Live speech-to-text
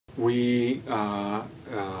We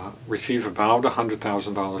receive about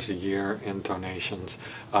 $100,000 a year in donations.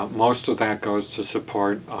 Most of that goes to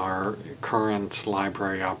support our current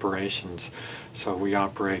library operations. So we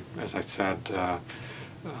operate, as I said,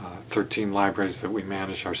 13 libraries that we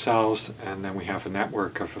manage ourselves, and then we have a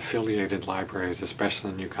network of affiliated libraries,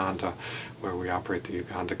 especially in Uganda, where we operate the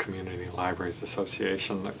Uganda Community Libraries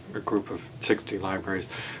Association, a group of 60 libraries.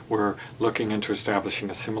 We're looking into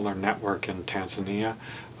establishing a similar network in Tanzania,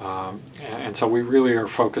 and so we really are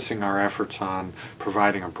focusing our efforts on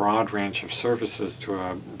providing a broad range of services to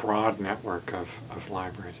a broad network of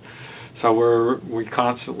libraries. So we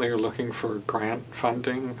constantly are looking for grant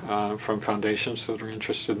funding from foundations that are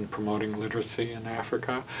interested in promoting literacy in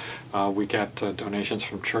Africa. We get donations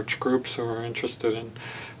from church groups who are interested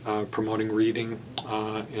in promoting reading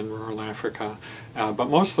in rural Africa. But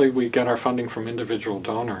mostly we get our funding from individual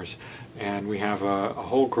donors, and we have a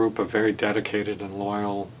whole group of very dedicated and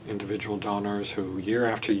loyal individual donors who year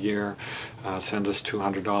after year send us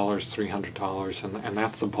 $200, $300, and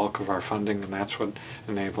that's the bulk of our funding, and that's what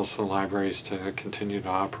enables the libraries to continue to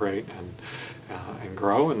operate and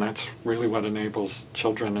grow, and that's really what enables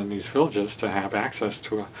children in these villages to have access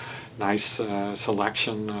to a nice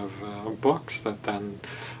selection of books that then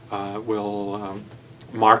will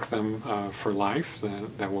mark them for life,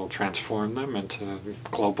 that will transform them into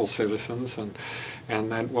global citizens,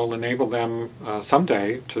 and that will enable them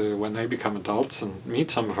someday to, when they become adults and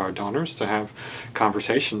meet some of our donors, to have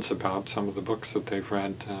conversations about some of the books that they've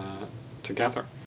read together.